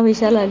చాలా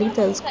విషయాలు అడిగి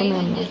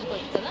తెలుసుకున్నాను.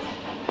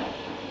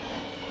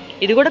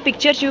 ఇది కూడా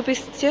పిక్చర్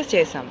చూపిస్తే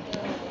చేసాం.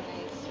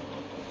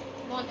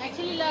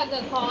 యాక్చువల్లీ ఇలాగ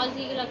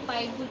కాజీ ఇలా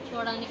పైకి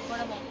కూర్చోవడానికి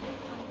కూడా బాగుంటుంది,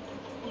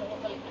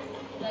 లోపలికి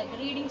లైక్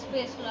రీడింగ్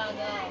స్పేస్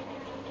లాగా.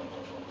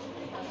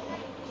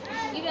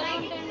 ఇవి ఎలా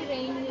ఉంటాయండి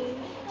రేంజ్?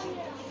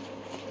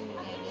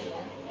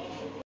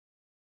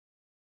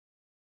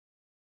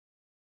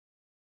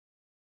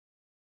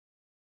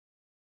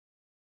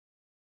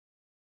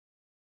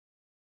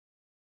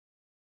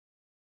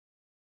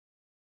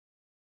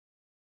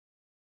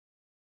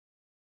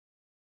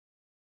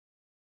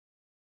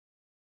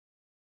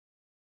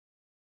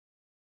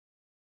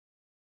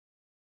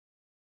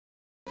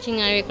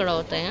 స్టిచ్చింగ్ అవి ఇక్కడ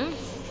అవుతాయా?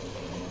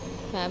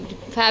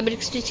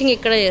 ఫ్యాబ్రిక్ స్టిచ్చింగ్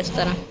ఇక్కడ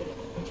చేస్తారా?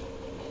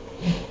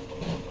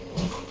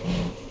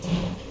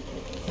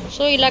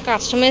 సో ఇలా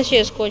కస్టమైజ్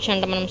చేసుకోవచ్చు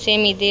అంట మనం.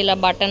 సేమ్ ఇది ఇలా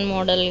బటన్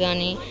మోడల్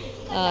కానీ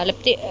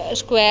లేకపోతే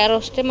స్క్వేర్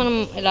వస్తే మనం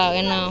ఇలా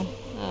ఏమైనా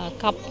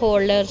కప్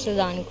హోల్డర్స్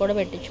దానికి కూడా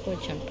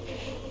పెట్టించుకోవచ్చు అంట.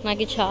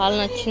 నాకు చాలా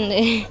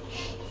నచ్చింది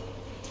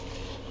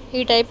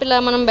ఈ టైప్. ఇలా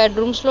మనం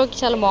బెడ్రూమ్స్లోకి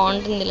చాలా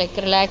బాగుంటుంది,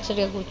 లైక్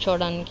రిలాక్స్డ్గా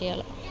కూర్చోవడానికి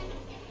అలా.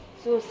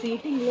 సో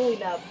సీటింగ్ లో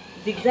ఇలా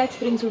జిగ్జాగ్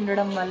స్ప్రింగ్స్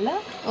ఉండడం వల్ల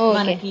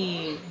మనకి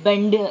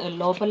బెండ్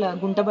లోపల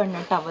గుంట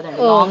పడినట్టు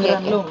అవ్వదండి, లాంగ్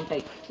రన్ లో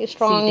ఉంటాయి,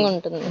 స్ట్రాంగ్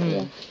ఉంటుంది,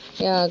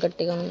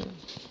 గట్టిగా ఉంది,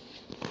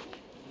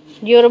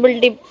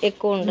 డ్యూరబిలిటీ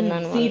ఎక్కువ ఉంటుంది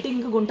అన్నమాట.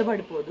 సీటింగ్ గుంట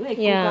పడిపోదు,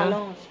 ఎక్కువ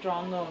కాలం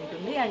స్ట్రాంగ్ గా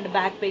ఉంటుంది అండ్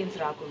బ్యాక్ పెయిన్స్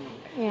రాకుండా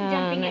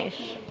ఉంటాయి.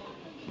 నైస్.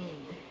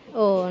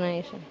 ఓ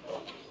నైస్.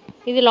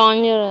 ఇది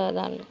లాంజ్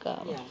దానికి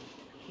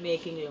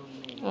మేకింగ్ లో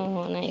ఉంది.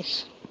 ఓ నైస్.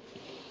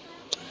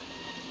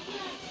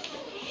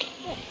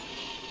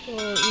 సో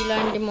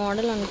ఇలాంటి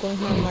మోడల్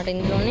అనుకుంటున్నాను అనమాట.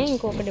 ఇందులోనే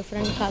ఇంకొక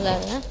డిఫరెంట్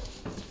కలర్,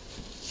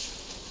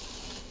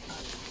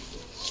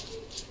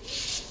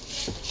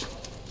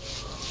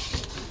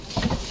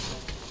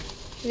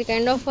 ఇది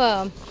కైండ్ ఆఫ్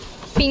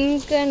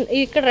పింక్ అండ్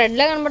ఇక్కడ రెడ్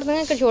లా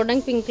కనబడుతుంది, ఇక్కడ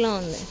చూడడానికి పింక్ లా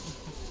ఉంది.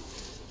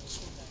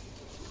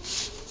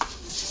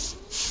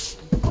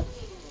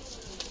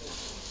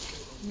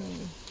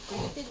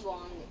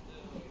 బాగుంది.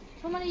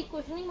 సో మన ఈ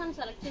క్వశ్చన్ మనం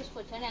సెలెక్ట్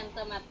చేసుకోవచ్చు అండి, ఎంత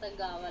మెత్తగా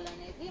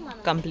కావాలనేది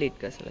మనం కంప్లీట్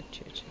గా సెలెక్ట్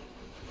చేయొచ్చు.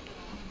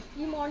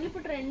 ఈ మోడల్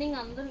ఇప్పుడు ట్రెండింగ్,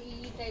 అందరూ ఈ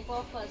టైప్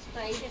ఆఫ్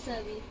స్ట్రైట్స్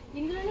అవి.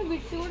 ఇందులోనే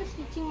విత్ కూడా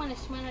స్టిచ్చింగ్ మన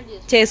ఇష్టమైనట్టు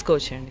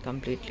చేసుకోవచ్చు అండి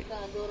కంప్లీట్లీ.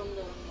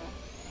 దూరంగా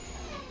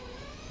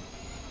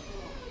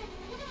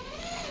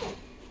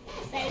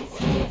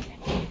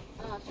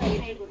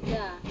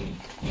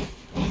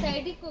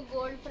సైడ్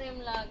గోల్డ్ ఫ్రేమ్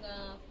లాగా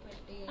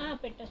పెట్టి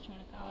పెట్టచ్చు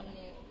మనకు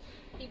కావాలని.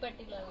 టీ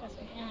పట్టి లాగా.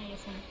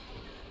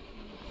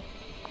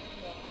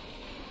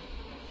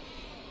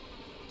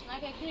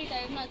 నాకు యాక్చువల్లీ ఈ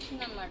టైప్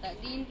నచ్చింది అనమాట.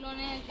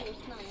 దీంట్లోనే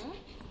చూస్తున్నాను,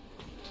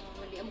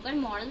 కానీ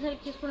మోడల్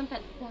సెలెక్ట్ చేసుకోవడం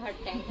పెద్ద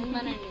టెన్షన్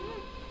పనండి.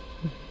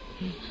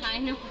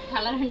 ఆయన ఒక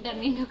కలర్ అంటారు,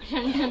 నేను ఒకటి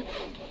అంటాను.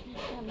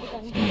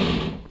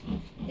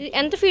 ఇది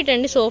ఎంత ఫీట్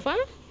అండి సోఫా?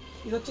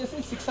 ఇది వచ్చేసి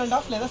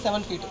 6.5 లేదా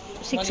 7 feet.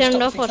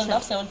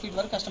 6.5 7 feet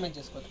వరకు కస్టమైజ్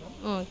చేసుకోవచ్చు.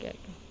 ఓకే.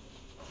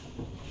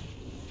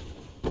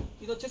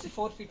 ఇది వచ్చేసి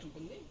 4 feet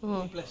ఉంటుంది,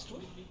 +2.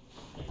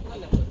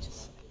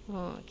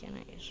 Okay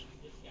nice.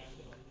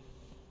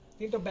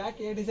 దీంట్లో బ్యాక్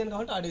ఏ డిజైన్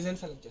కావాలంటే ఆ డిజైన్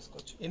సెలెక్ట్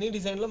చేసుకోవచ్చు. ఎనీ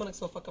డిజైన్ లో మనకి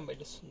సోఫా కమ్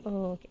బెడ్ వస్తుంది.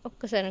 ఓకే,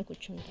 ఒక్కసారి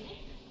కూర్చుంటే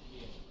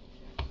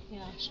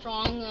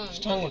స్ట్రాంగ్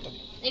ఉంటుంది.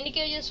 ఎన్ని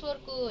కేజీస్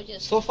వరకు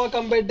సోఫా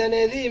కమ్ బెడ్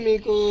అనేది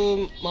మీకు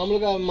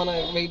మామూలుగా మన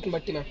వెయిట్ ని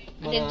బట్టి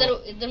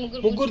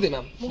ముగ్గురుది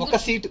మ్యామ్, ఒక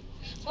సీట్.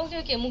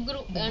 ఓకే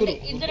ముగ్గురు, అంటే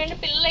ఇద్దరు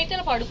పిల్లలు అయితే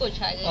అలా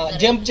పడుకోవచ్చు.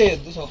 జంప్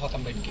చేయొద్దు సోఫా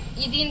కమ్ బెడ్ కి,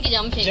 దీనికి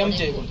జంప్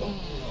చేయకూడదు.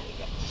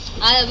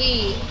 అవి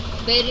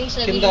బేరింగ్స్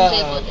కింద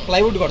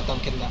ప్లైవుడ్ కొడతాం,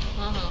 కింద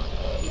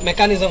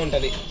మెకానిజం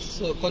ఉంటది.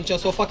 సో కొంచెం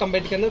సోఫా కమ్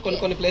బెడ్ కింద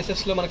కొన్ని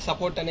ప్లేసెస్ లో మనకి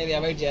సపోర్ట్ అనేది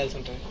అవాయిడ్ చేయాల్సి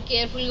ఉంటుంది,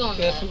 కేర్ఫుల్ గా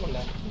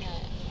ఉండాలి.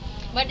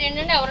 బట్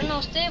ఏంటంటే ఎవరైనా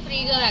వస్తే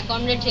ఫ్రీగా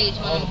అకామిడేట్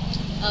చేయొచ్చు, మనం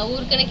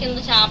ఊరికనే కింద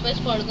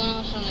చాపేసి పడుకోని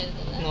అవసరం లేదు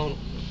కదా. అవును,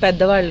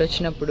 పెద్దవాళ్ళు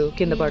వచ్చినప్పుడు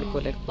కింద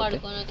పడుకోని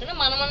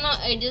మనమన్నా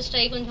అడ్జస్ట్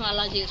అయ్యి కొంచెం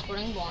అలా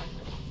చేసుకోవడానికి బాగుంటుంది.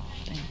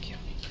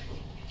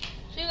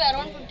 సో ఇవి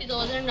అరౌండ్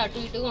 50,000 అటు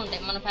ఇటుగా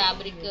ఉంటాయి మన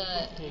ఫ్యాబ్రిక్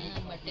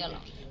బట్టి. అలా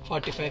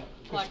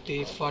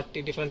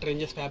 45-50-40 డిఫరెంట్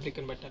రేంజెస్ ఫ్యాబ్రిక్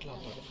అని బట్టి అట్లా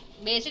ఉంటుంది.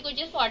 బేసిక్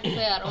వచ్చేసి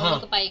 45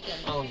 అరౌండ్ పైకి.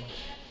 అవును,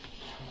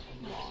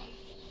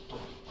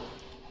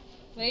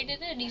 వెయిట్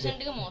అయితే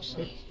డీసెంట్ గా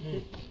మోస్తుంది.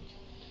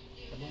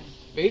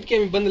 వెయిట్ కి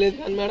ఏమి ఇబ్బంది లేదు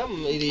కానీ మేడం,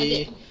 ఇది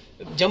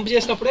జంప్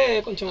చేసినప్పుడే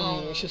కొంచెం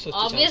ఇష్యూస్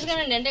వస్తాయి. ఆబ్వియస్ గా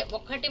అంటే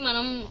ఒకటి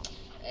మనం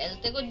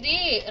వెళ్తే కొద్ది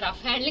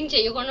రఫ్ హ్యాండ్లింగ్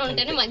చేయకుండా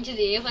ఉంటేనే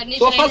మంచిది. ఏ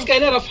ఫర్నిచర్ సోఫాస్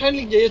కైనా రఫ్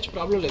హ్యాండ్లింగ్ చేయొచ్చు,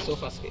 ప్రాబ్లం లేదు.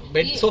 సోఫాస్ కి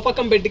బెడ్, సోఫా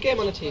కమ్ బెడ్ కే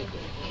మనం చేయొచ్చు.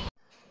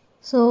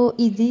 సో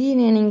ఇది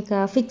నేను ఇంకా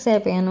ఫిక్స్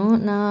అయిపోయాను.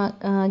 నా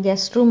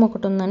గెస్ట్ రూమ్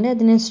ఒకటి ఉందండి,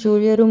 అది నేను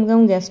స్టూడియో రూమ్గా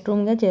గెస్ట్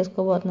రూమ్గా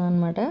చేసుకోబోతున్నాను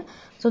అనమాట.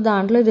 సో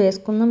దాంట్లో ఇది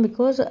వేసుకుందాం.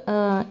 బికాజ్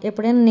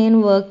ఎప్పుడైనా నేను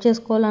వర్క్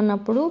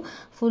చేసుకోవాలన్నప్పుడు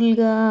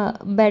ఫుల్గా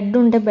బెడ్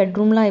ఉంటే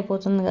బెడ్రూమ్లో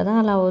అయిపోతుంది కదా,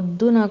 అలా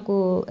వద్దు. నాకు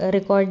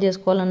రికార్డ్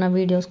చేసుకోవాలన్న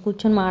వీడియోస్,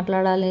 కూర్చొని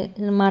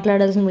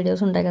మాట్లాడాల్సిన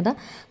వీడియోస్ ఉంటాయి కదా,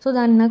 సో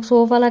దానికి నాకు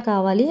సోఫాలా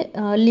కావాలి.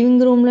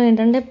 లివింగ్ రూమ్లో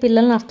ఏంటంటే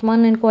పిల్లల్ని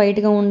అస్తమానం నేను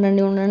క్వైట్గా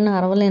ఉండండి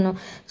అరవలేను.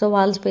 సో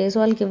వాళ్ళ స్పేస్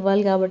వాళ్ళకి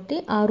ఇవ్వాలి కాబట్టి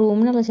ఆ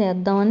రూమ్ని అలా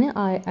చేద్దామని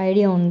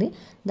ఐడియా ఉంది.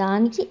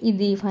 దానికి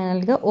ఇది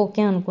ఫైనల్గా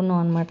ఓకే అనుకున్నాం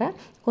అనమాట.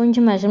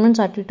 కొంచెం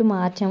మెజర్మెంట్స్ అటు ఇటు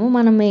మార్చాము.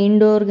 మన మెయిన్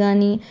డోర్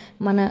కానీ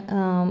మన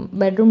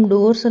బెడ్రూమ్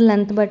డోర్స్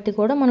లెంత్ బట్టి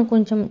కూడా మనం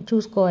కొంచెం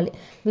చూసుకోవాలి.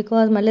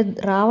 బికాజ్ మళ్ళీ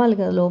రావాలి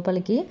కదా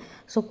లోపలికి.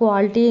 సో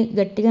క్వాలిటీ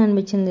గట్టిగా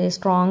అనిపించింది,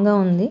 స్ట్రాంగ్గా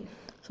ఉంది.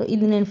 సో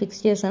ఇది నేను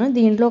ఫిక్స్ చేశాను.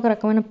 దీంట్లో ఒక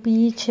రకమైన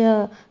పీచ్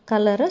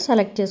కలర్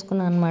సెలెక్ట్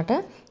చేసుకున్నాను అనమాట.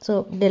 సో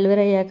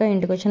డెలివరీ అయ్యాక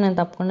ఇంటికి వచ్చి నేను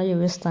తప్పకుండా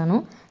చూపిస్తాను.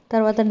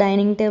 తర్వాత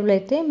డైనింగ్ టేబుల్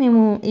అయితే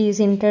మేము ఈ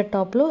సింటర్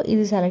టాప్లో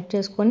ఇది సెలెక్ట్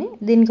చేసుకొని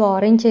దీనికి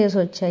ఆరెంజ్ చైర్స్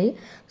వచ్చాయి.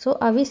 సో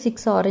అవి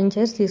 6 ఆరెంజ్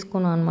చైర్స్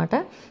తీసుకున్నాం అనమాట.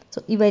 సో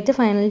ఇవైతే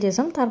ఫైనల్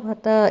చేసాం.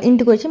 తర్వాత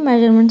ఇంటికి వచ్చి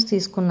మెజర్మెంట్స్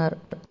తీసుకున్నారు.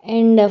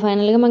 అండ్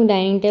ఫైనల్గా మాకు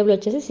డైనింగ్ టేబుల్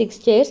వచ్చేసి 6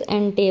 చైర్స్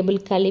అండ్ టేబుల్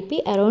కలిపి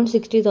అరౌండ్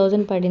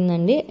 60,000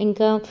 పడిందండి.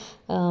 ఇంకా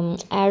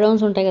యాడ్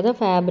ఆన్స్ ఉంటాయి కదా,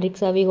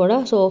 ఫ్యాబ్రిక్స్, అవి కూడా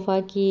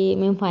సోఫాకి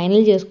మేము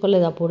ఫైనల్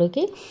చేసుకోలేదు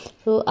అప్పటికి.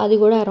 సో అది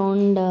కూడా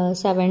అరౌండ్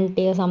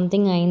 70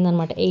 సంథింగ్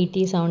అయిందనమాట,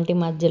 80-70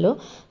 మధ్యలో.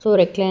 సో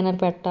రెక్లైనర్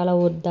పెట్టాలా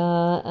వద్దా,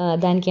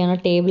 దానికి ఏమైనా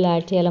టేబుల్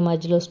యాడ్ చేయాలా,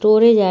 మధ్యలో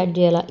స్టోరేజ్ యాడ్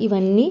చేయాలా,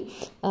 ఇవన్నీ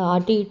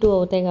అటు ఇటు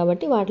అవుతాయి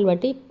కాబట్టి వాటిని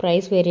బట్టి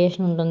ప్రైస్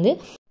వేరియేషన్ ఉంటుంది.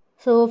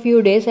 సో ఫ్యూ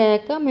డేస్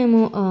అయ్యాక మేము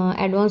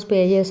అడ్వాన్స్ పే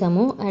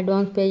చేసాము.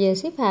 అడ్వాన్స్ పే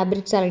చేసి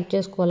ఫ్యాబ్రిక్ సెలెక్ట్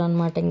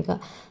చేసుకోవాలన్నమాట. ఇంకా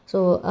సో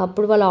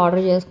అప్పుడు వాళ్ళు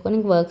ఆర్డర్ చేసుకొని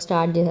వర్క్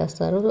స్టార్ట్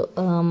చేసేస్తారు.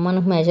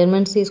 మనకు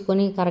మెజర్మెంట్స్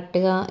తీసుకొని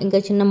కరెక్ట్గా ఇంకా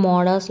చిన్న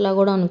మోడల్స్లా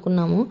కూడా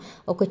అనుకున్నాము,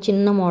 ఒక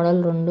చిన్న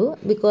మోడల్ 2.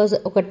 బికాజ్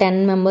ఒక 10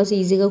 మెంబర్స్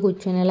ఈజీగా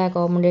కూర్చొనేలా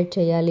అకామిడేట్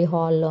చేయాలి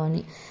హాల్లో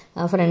అని.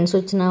 ఫ్రెండ్స్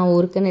వచ్చిన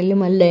ఊరికని వెళ్ళి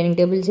మళ్ళీ డైనింగ్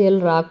టేబుల్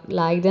చైర్లు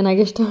లాగితే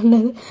నాకు ఇష్టం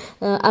ఉండదు.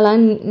 అలా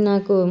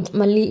నాకు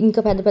మళ్ళీ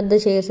ఇంకా పెద్ద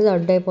పెద్ద చైర్స్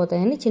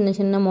అడ్డైపోతాయని చిన్న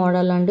చిన్న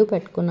మోడల్ లాంటివి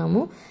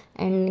పెట్టుకున్నాము.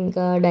 అండ్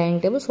ఇంకా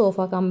dining table,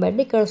 sofa cum bed,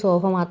 ఇక్కడ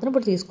సోఫా మాత్రం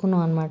ఇప్పుడు తీసుకున్నాం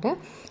అనమాట.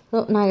 సో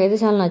నాకైతే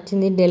చాలా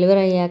నచ్చింది.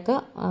 డెలివరీ అయ్యాక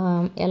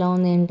ఎలా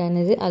ఉంది ఏంటి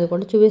అనేది అది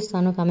కూడా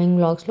చూపిస్తాను కమింగ్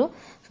వ్లాగ్స్లో.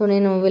 సో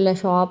నేను వీళ్ళ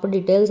షాప్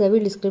డీటెయిల్స్ అవి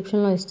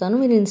డిస్క్రిప్షన్లో ఇస్తాను.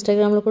 మీరు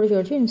ఇన్స్టాగ్రామ్లో కూడా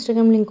చూడొచ్చు,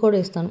 ఇన్స్టాగ్రామ్ లింక్ కూడా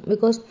ఇస్తాను.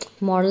 బికాస్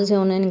మోడల్స్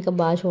ఏమున్నాయని ఇంకా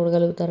బాగా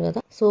చూడగలుగుతారు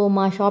కదా. సో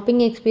మా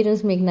షాపింగ్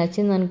ఎక్స్పీరియన్స్ మీకు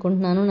నచ్చింది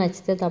అనుకుంటున్నాను.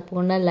 నచ్చితే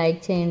తప్పకుండా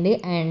లైక్ చేయండి.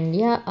 And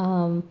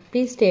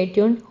please stay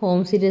tune.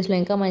 Home సిరీస్లో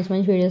ఇంకా మంచి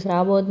మంచి వీడియోస్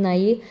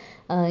రాబోతున్నాయి.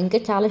 ఇంకా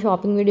చాలా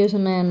షాపింగ్ వీడియోస్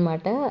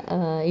ఉన్నాయన్నమాట.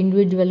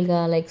 ఇండివిజువల్గా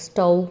లైక్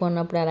స్టవ్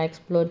కొన్నప్పుడు ఎలా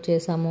ఎక్స్ప్లోర్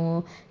చేసాము,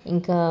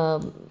 ఇంకా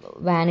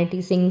వ్యానిటీ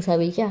సింగ్స్,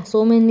 అవి so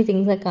many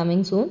things are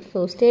coming soon.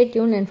 So stay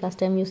tune. And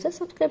first time చూస్తే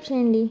సబ్స్క్రైబ్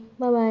చేయండి.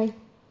 బాయ్.